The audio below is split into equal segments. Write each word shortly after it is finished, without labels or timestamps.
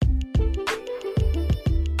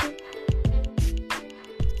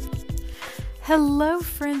Hello,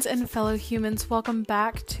 friends and fellow humans. Welcome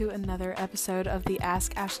back to another episode of the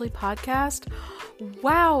Ask Ashley podcast.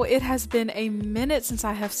 Wow, it has been a minute since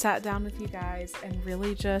I have sat down with you guys and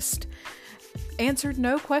really just answered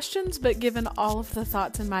no questions, but given all of the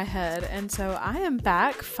thoughts in my head. And so I am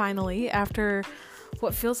back finally after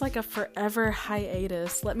what feels like a forever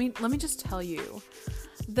hiatus. Let me just tell you,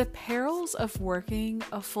 the perils of working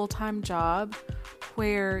a full-time job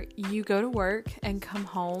where you go to work and come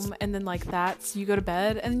home and then you go to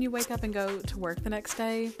bed and then you wake up and go to work the next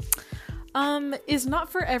day is not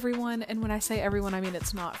for everyone. And when I say everyone, I mean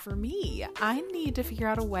it's not for me. I need to figure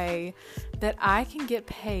out a way that I can get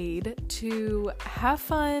paid to have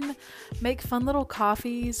fun, make fun little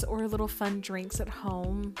coffees or little fun drinks at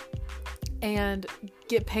home, and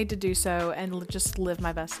get paid to do so and just live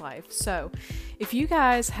my best life. So if you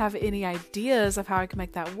guys have any ideas of how I can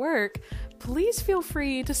make that work, please feel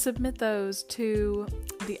free to submit those to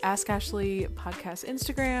the Ask Ashley podcast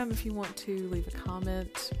Instagram if you want to leave a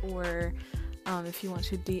comment, or if you want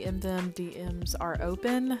to DM them. DMs are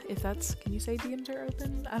open. Can you say DMs are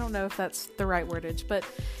open? I don't know if that's the right wordage, but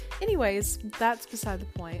anyways, that's beside the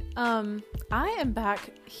point. I am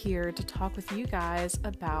back here to talk with you guys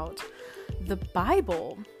about the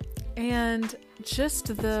Bible and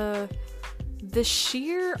just the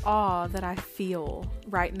sheer awe that I feel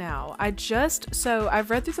right now. I've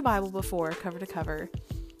read through the Bible before, cover to cover,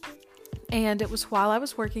 and it was while I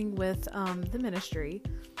was working with the ministry,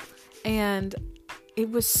 and it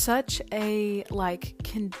was such a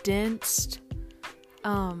condensed,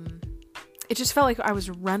 it just felt like I was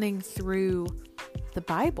running through the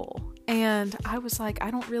Bible, and I was like, I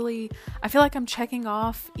feel like I'm checking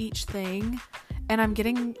off each thing, and I'm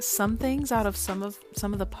getting some things out of some of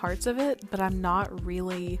the parts of it, but I'm not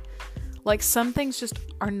really, some things just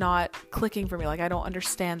are not clicking for me. I don't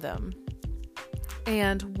understand them.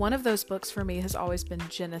 And one of those books for me has always been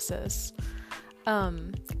Genesis.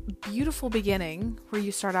 Beautiful beginning, where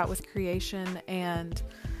you start out with creation and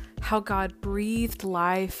how God breathed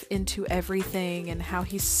life into everything and how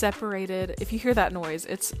he separated. If you hear that noise,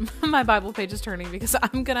 it's my Bible page is turning because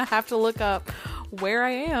I'm going to have to look up where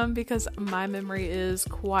I am because my memory is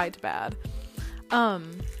quite bad.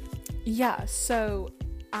 So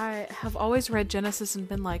I have always read Genesis and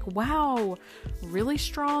been like, wow, really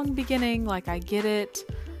strong beginning. I get it.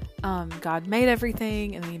 God made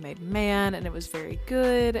everything, and then he made man, and it was very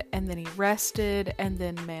good. And then he rested, and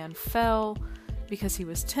then man fell because he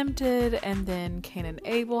was tempted, and then Cain and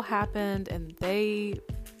Abel happened, and they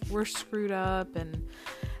were screwed up.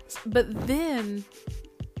 But then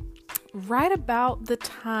right about the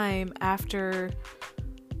time after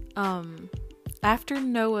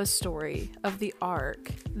Noah's story of the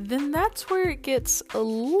ark, then that's where it gets a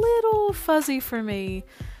little fuzzy for me,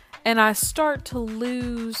 and I start to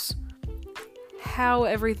lose how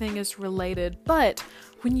everything is related. But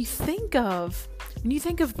when you think of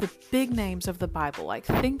the big names of the Bible,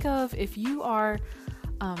 think of if you are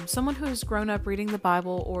someone who has grown up reading the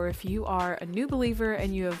Bible, or if you are a new believer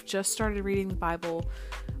and you have just started reading the Bible,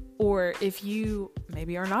 or if you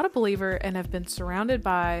maybe are not a believer and have been surrounded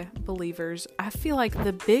by believers, I feel like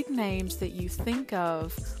the big names that you think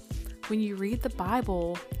of when you read the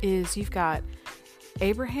Bible is you've got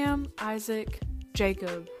Abraham, Isaac,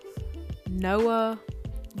 Jacob, Noah.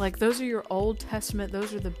 Those are your Old Testament.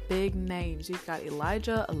 Those are the big names. You've got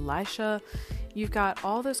Elijah, Elisha. You've got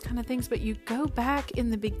all those kind of things. But you go back in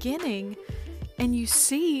the beginning and you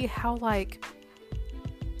see how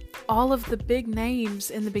all of the big names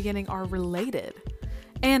in the beginning are related.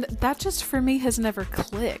 And that just for me has never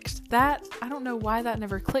clicked. I don't know why that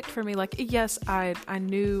never clicked for me. Yes, I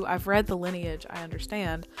knew, I've read the lineage, I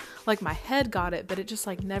understand. My head got it, but it just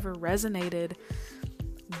never resonated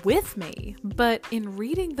with me. But in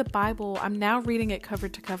reading the Bible, I'm now reading it cover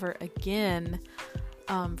to cover again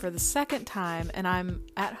for the second time, and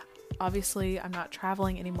obviously I'm not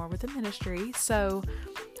traveling anymore with the ministry, so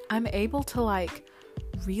I'm able to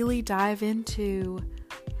really dive into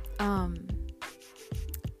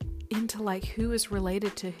who is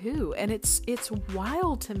related to who. And it's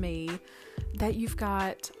wild to me that you've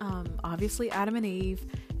got obviously Adam and Eve,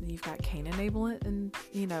 and you've got Cain and Abel, and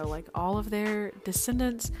all of their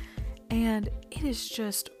descendants, and it is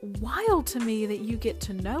just wild to me that you get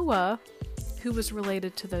to Noah, who was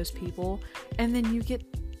related to those people, and then you get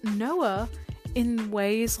Noah in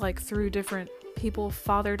ways through different people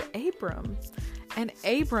fathered Abram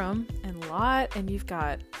and Lot, and you've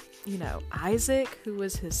got Isaac, who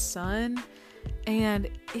was his son, and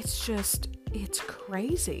it's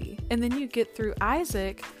crazy. And then you get through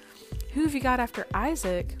Isaac. Who have you got after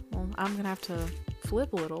Isaac? Well, I'm gonna have to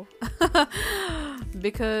flip a little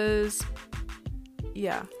because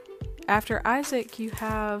yeah. After Isaac, you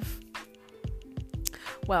have,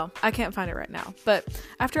 well, I can't find it right now, but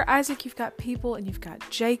after Isaac, you've got people, and you've got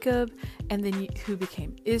Jacob, and then who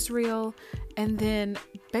became Israel, and then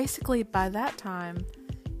basically by that time,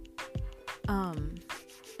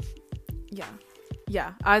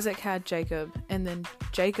 Isaac had Jacob, and then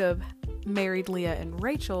Jacob married Leah and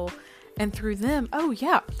Rachel, and through them,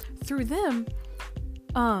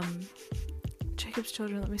 Jacob's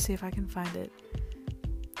children, let me see if I can find it.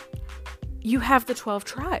 You have the 12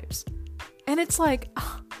 tribes. And it's like,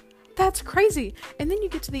 oh, that's crazy. And then you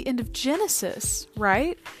get to the end of Genesis,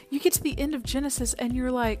 right? You get to the end of Genesis and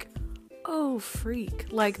you're like, oh, freak.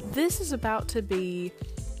 Like, this is about to be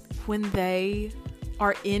when they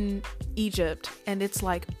are in Egypt and it's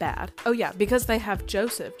like bad. Oh yeah, because they have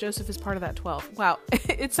Joseph. Joseph is part of that 12. Wow.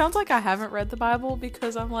 It sounds like I haven't read the Bible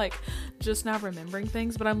because I'm like just now remembering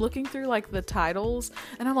things, but I'm looking through like the titles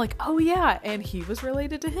and I'm like, oh yeah, and he was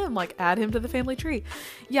related to him, like add him to the family tree.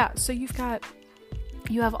 Yeah, so you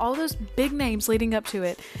have all those big names leading up to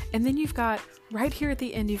it, and then you've got right here at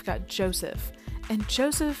the end, you've got Joseph. And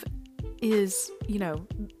Joseph is,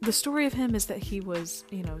 the story of him is that he was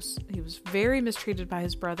very mistreated by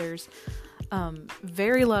his brothers,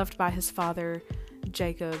 very loved by his father,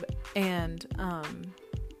 Jacob, and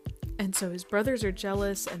so his brothers are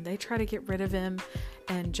jealous and they try to get rid of him,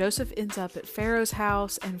 and Joseph ends up at Pharaoh's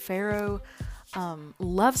house, and Pharaoh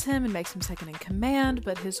loves him and makes him second in command,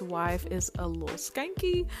 but his wife is a little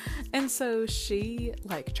skanky, and so she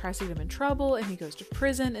tries to get him in trouble, and he goes to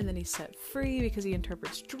prison, and then he's set free because he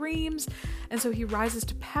interprets dreams, and so he rises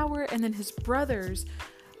to power. And then his brothers,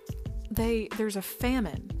 there's a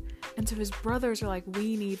famine, and so his brothers are like,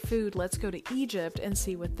 we need food, let's go to Egypt and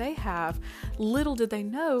see what they have. Little did they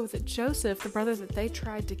know that Joseph, the brother that they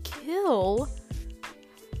tried to kill,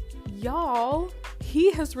 y'all,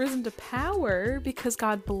 he has risen to power because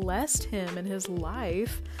God blessed him in his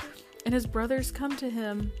life. And his brothers come to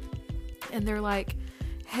him and they're like,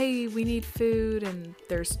 hey, we need food, and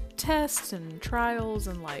there's tests and trials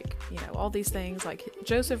and all these things. Like,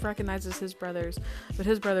 Joseph recognizes his brothers, but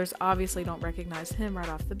his brothers obviously don't recognize him right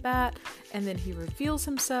off the bat, and then he reveals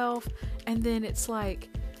himself, and then it's like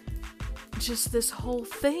just this whole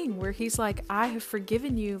thing where he's like, I have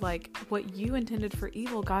forgiven you, like what you intended for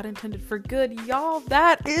evil, God intended for good. Y'all,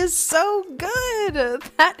 that is so good.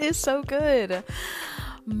 That is so good.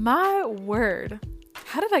 My word.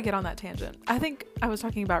 How did I get on that tangent? I think I was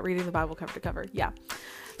talking about reading the Bible cover to cover. Yeah.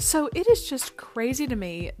 So it is just crazy to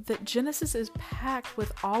me that Genesis is packed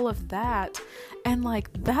with all of that. And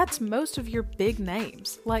that's most of your big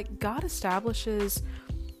names. God establishes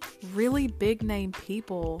really big name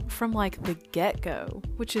people from the get-go,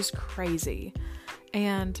 which is crazy.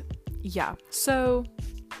 And yeah, so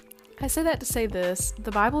I say that to say this: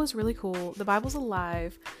 the Bible is really cool, the Bible's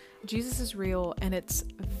alive, Jesus is real, and it's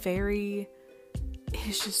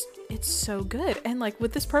so good. And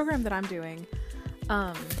with this program that I'm doing,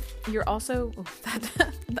 you're also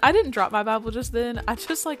I didn't drop my Bible just then, I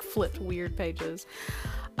just flipped weird pages.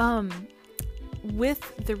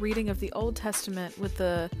 With the reading of the Old Testament, with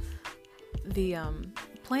the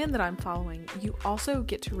plan that I'm following, you also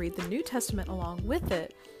get to read the New Testament along with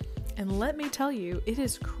it. And let me tell you, it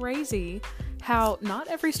is crazy how not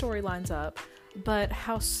every story lines up, but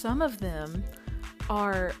how some of them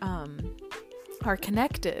are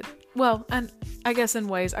connected. Well, and I guess in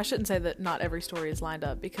ways, I shouldn't say that not every story is lined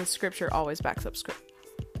up, because scripture always backs up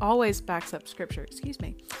scripture,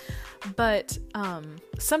 But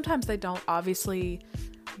sometimes they don't obviously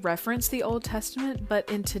reference the Old Testament, but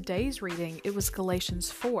in today's reading, it was Galatians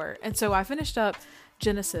 4. And so I finished up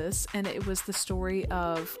Genesis, and it was the story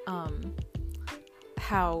of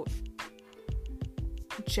how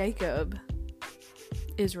Jacob,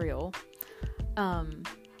 Israel,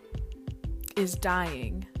 is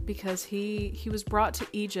dying because he was brought to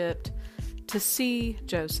Egypt to see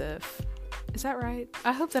Joseph. Is that right?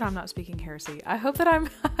 I hope that I'm not speaking heresy. I hope that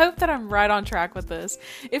I'm right on track with this.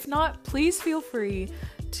 If not, please feel free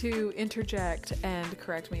to interject and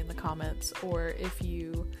correct me in the comments, or if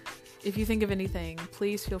you think of anything,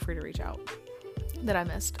 please feel free to reach out that I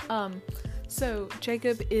missed. So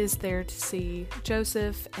Jacob is there to see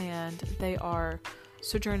Joseph, and they are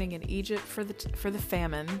sojourning in Egypt for the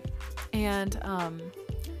famine, and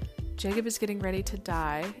Jacob is getting ready to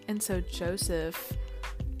die, and so Joseph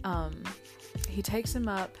he takes him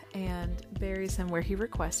up and buries him where he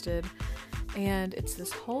requested. And it's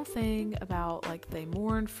this whole thing about they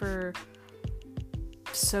mourn for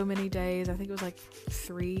so many days. I think it was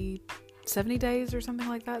 70 days or something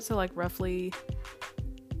like that. So roughly,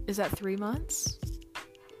 is that 3 months?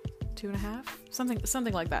 2.5,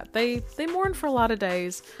 something like that. They mourn for a lot of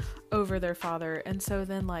days over their father. And so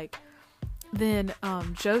then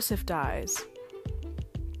Joseph dies.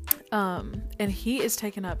 And he is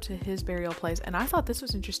taken up to his burial place. And I thought this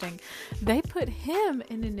was interesting. They put him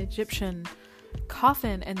in an Egyptian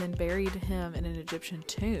coffin and then buried him in an Egyptian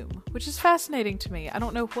tomb, which is fascinating to me. I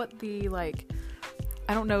don't know what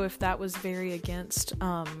I don't know if that was very against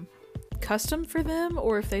custom for them,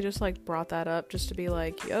 or if they just brought that up just to be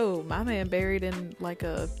like, yo, my man buried in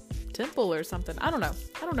a temple or something. I don't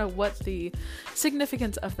know what the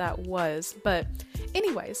significance of that was, but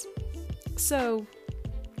anyways, so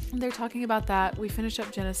they're talking about that. We finish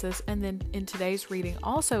up Genesis, and then in today's reading,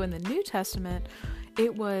 also in the New Testament,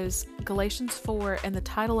 it was Galatians 4, and the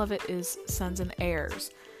title of it is Sons and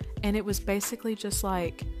Heirs. And it was basically just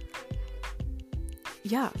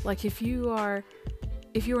if you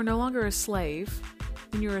are no longer a slave,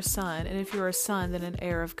 then you're a son, and if you're a son, then an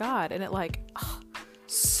heir of God. And it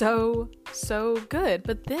so good.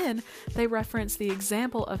 But then they reference the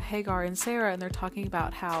example of Hagar and Sarah, and they're talking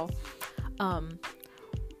about how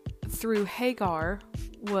through Hagar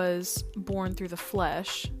was born through the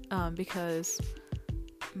flesh, because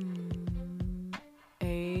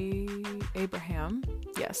Abraham,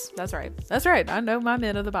 yes, that's right, I know my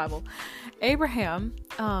men of the Bible. Abraham,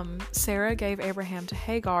 Sarah gave Abraham to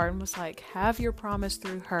Hagar and was like, have your promise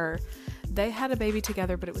through her. They had a baby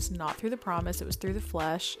together, but it was not through the promise, it was through the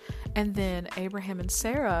flesh. And then Abraham and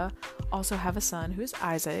Sarah also have a son who is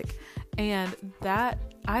Isaac, and that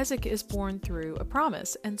Isaac is born through a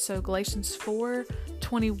promise. And so Galatians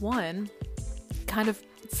 4:21, kind of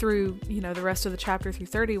through, the rest of the chapter through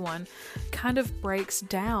 31, kind of breaks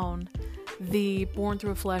down the born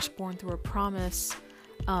through a flesh, born through a promise,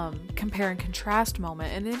 compare and contrast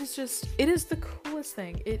moment. And it is the coolest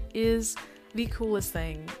thing. It is the coolest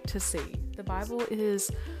thing to see. The Bible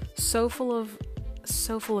is so full of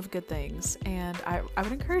good things, and I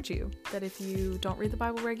would encourage you that if you don't read the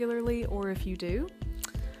Bible regularly, or if you do,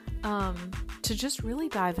 to just really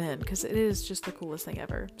dive in, because it is just the coolest thing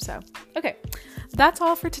ever. So, okay, that's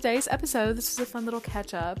all for today's episode. This is a fun little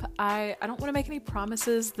catch up. I don't want to make any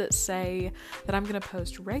promises that say that I'm going to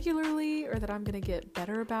post regularly or that I'm going to get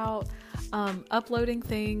better about uploading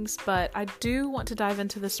things, but I do want to dive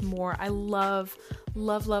into this more. I love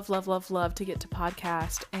to get to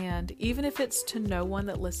podcast, and even if it's to no one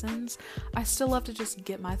that listens, I still love to just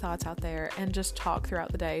get my thoughts out there and just talk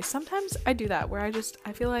throughout the day. Sometimes I do that where I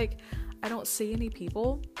feel like I don't see any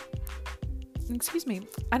people.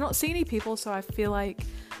 I don't see any people, so I feel like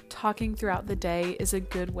talking throughout the day is a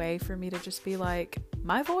good way for me to just be like,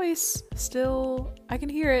 my voice still, I can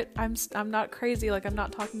hear it. I'm not crazy. I'm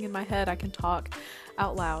not talking in my head. I can talk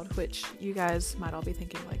out loud, which you guys might all be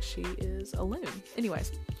thinking she is a loon.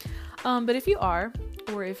 Anyways, but if you are,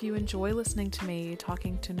 or if you enjoy listening to me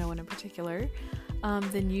talking to no one in particular,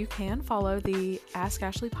 then you can follow the Ask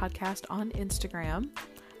Ashley podcast on Instagram.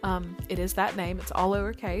 It is that name. It's all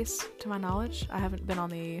lowercase, to my knowledge. I haven't been on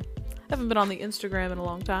the Instagram in a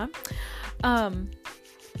long time.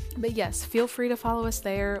 But yes, feel free to follow us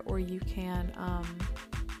there, or you can,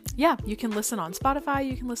 you can listen on Spotify,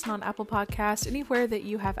 you can listen on Apple Podcasts, anywhere that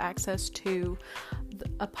you have access to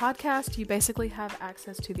a podcast, you basically have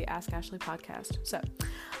access to the Ask Ashley podcast. So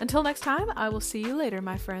until next time, I will see you later,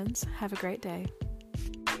 my friends. Have a great day.